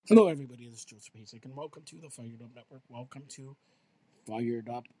Hello, everybody. This is Joseph Basic, and welcome to the FiredUp Network. Welcome to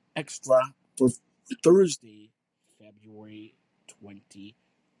FiredUp Extra for Thursday, February 29th.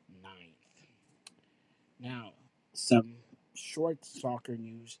 Now, some short soccer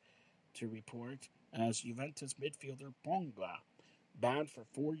news to report as Juventus midfielder Ponga banned for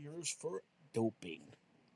 4 years for doping.